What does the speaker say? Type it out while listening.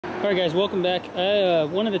Alright guys, welcome back. I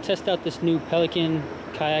wanted to test out this new Pelican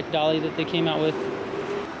kayak dolly that they came out with.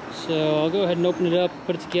 So I'll go ahead and open it up,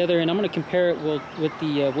 put it together, and I'm going to compare it with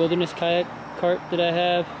the wilderness kayak cart that I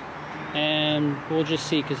have. And we'll just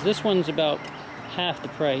see, because this one's about half the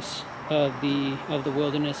price of the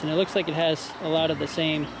wilderness, and it looks like it has a lot of the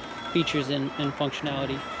same features and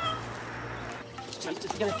functionality. So put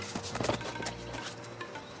it together.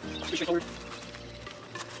 Pretty straightforward.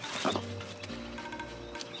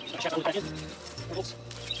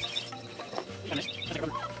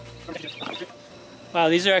 Wow,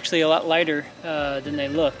 these are actually a lot lighter than they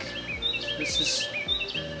look. This is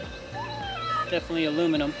definitely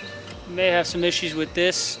aluminum. May have some issues with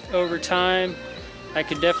this over time. I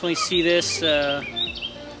could definitely see this,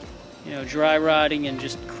 dry rotting and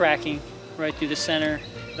just cracking right through the center.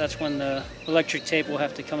 That's when the electric tape will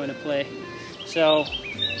have to come into play. So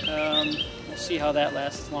we'll see how that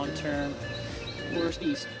lasts long term. Where's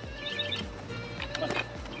these?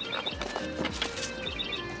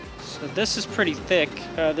 So this is pretty thick.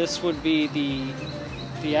 This would be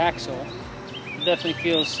the axle. It definitely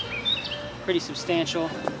feels pretty substantial,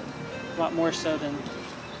 a lot more so than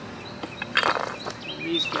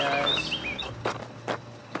these guys.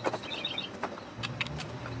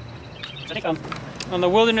 I think on the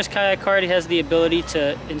wilderness kayak cart, it has the ability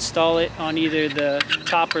to install it on either the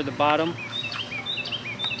top or the bottom,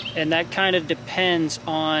 and that kind of depends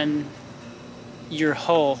on your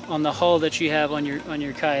hull, on the hull that you have on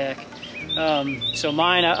your kayak. So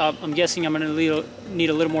mine, I'm guessing I'm going to need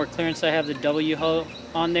a little more clearance. I have the W hull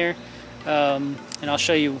on there, and I'll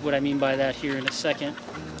show you what I mean by that here in a second.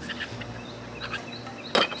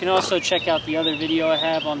 You can also check out the other video I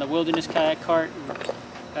have on the wilderness kayak cart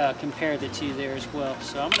and compare the two there as well.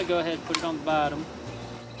 So I'm going to go ahead and put it on the bottom.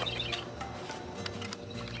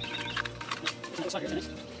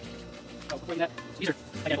 Oh, before that, these are,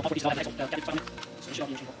 again, I'll put these on the axle, so this is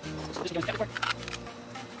going to be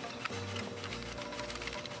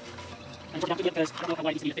and we're down to it because I don't know how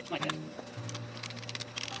wide it needs to be to fit like that.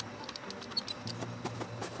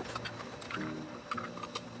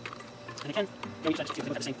 And again, go each side just to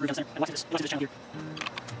have the same groove down the center. And watch this channel here.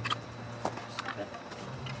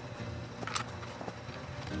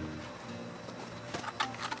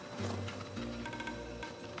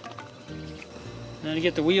 Now to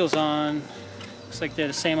get the wheels on, looks like they're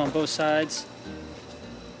the same on both sides.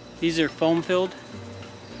 These are foam filled.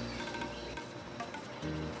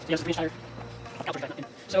 He has a green tire.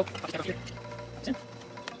 So, I'll just back up here. It's in.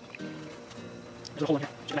 There's a hole in here.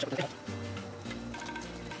 Should match up with the thing.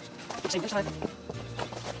 Do the same this side.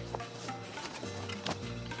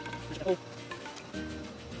 There's the hole.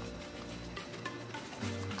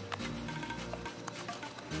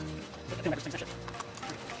 Put the thing back with the same section.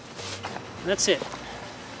 And that's it.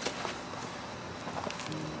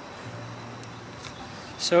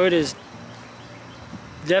 So it is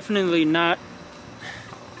definitely not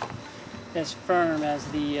as firm as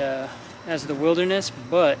the wilderness,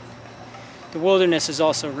 but the wilderness is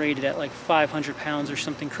also rated at like 500 pounds or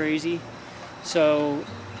something crazy. So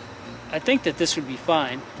I think that this would be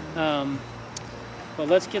fine. But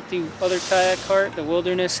let's get the other kayak cart, the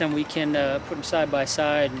wilderness, and we can put them side by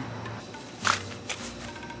side.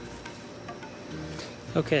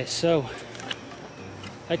 Okay, so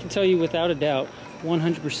I can tell you without a doubt,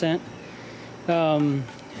 100%,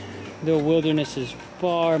 the wilderness is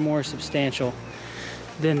far more substantial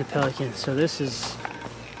than the Pelican. So this is,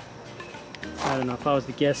 I don't know, if I was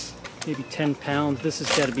to guess, maybe 10 pounds. This has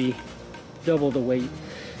got to be double the weight.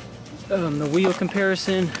 The wheel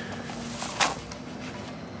comparison.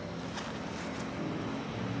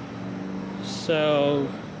 So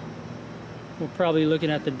we're probably looking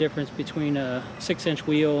at the difference between a 6-inch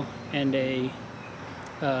wheel and a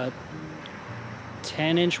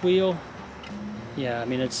 10-inch wheel. Yeah, I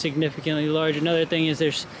mean, it's significantly large. Another thing is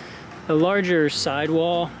there's a larger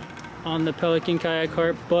sidewall on the Pelican kayak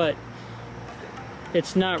cart, but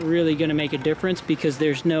it's not really going to make a difference because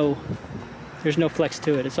there's no flex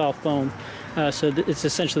to it. It's all foam. So it's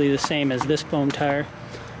essentially the same as this foam tire.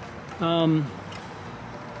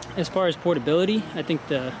 As far as portability, I think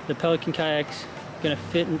the Pelican kayak's going to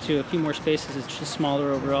fit into a few more spaces. It's just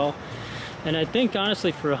smaller overall. And I think,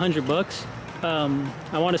 honestly, for $100,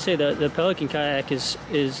 I want to say that the Pelican kayak is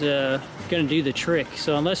going to do the trick.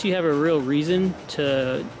 So unless you have a real reason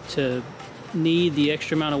to need the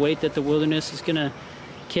extra amount of weight that the wilderness is going to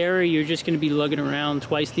carry, you're just going to be lugging around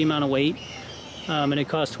twice the amount of weight, and it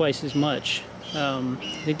costs twice as much. I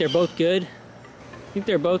think they're both good. I think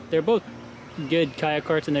they're both good kayak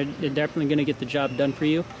carts, and they're definitely going to get the job done for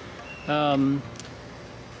you.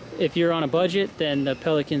 If you're on a budget, then the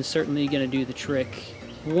Pelican's certainly going to do the trick.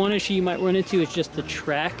 One issue you might run into is just the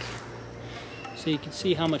track. So you can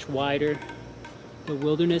see how much wider the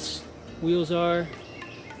Wilderness wheels are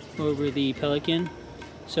over the Pelican.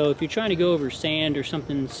 So if you're trying to go over sand or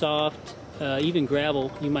something soft, even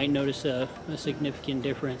gravel, you might notice a significant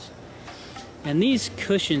difference. And these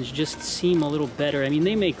cushions just seem a little better. I mean,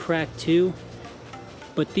 they may crack too,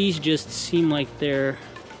 but these just seem like they're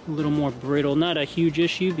a little more brittle. Not a huge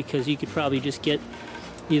issue, because you could probably just get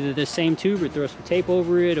either the same tube or throw some tape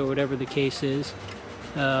over it, or whatever the case is.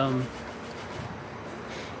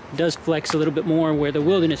 It does flex a little bit more, where the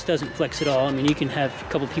Wilderness doesn't flex at all. I mean, you can have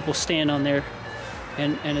a couple people stand on there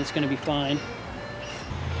and it's going to be fine.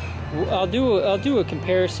 I'll do a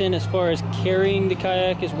comparison as far as carrying the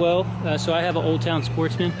kayak as well. So I have an Old Town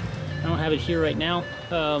Sportsman. I don't have it here right now,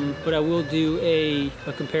 but I will do a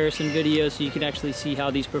comparison video so you can actually see how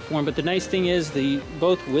these perform. But the nice thing is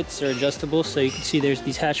both widths are adjustable, so you can see there's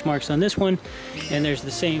these hatch marks on this one, and there's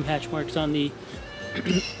the same hatch marks on the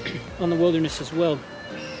on the Wilderness as well.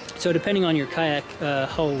 So depending on your kayak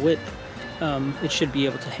hull width, it should be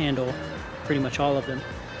able to handle pretty much all of them.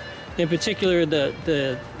 In particular,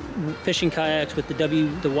 the fishing kayaks with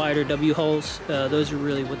the wider W hulls, those are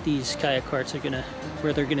really what these kayak carts are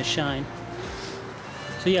where they're gonna shine.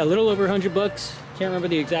 So yeah, a little over 100 bucks. Can't remember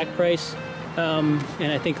the exact price, and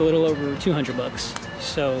I think a little over 200 bucks.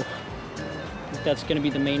 So that's gonna be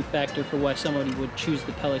the main factor for why somebody would choose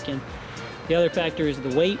the Pelican. The other factor is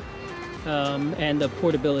the weight. And the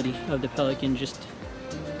portability of the Pelican just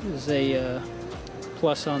is a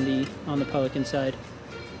plus on the Pelican side.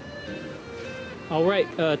 All right,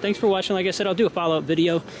 thanks for watching. Like I said, I'll do a follow-up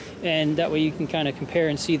video, and that way you can kind of compare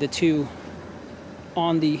and see the two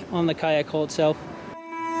on the kayak hull itself.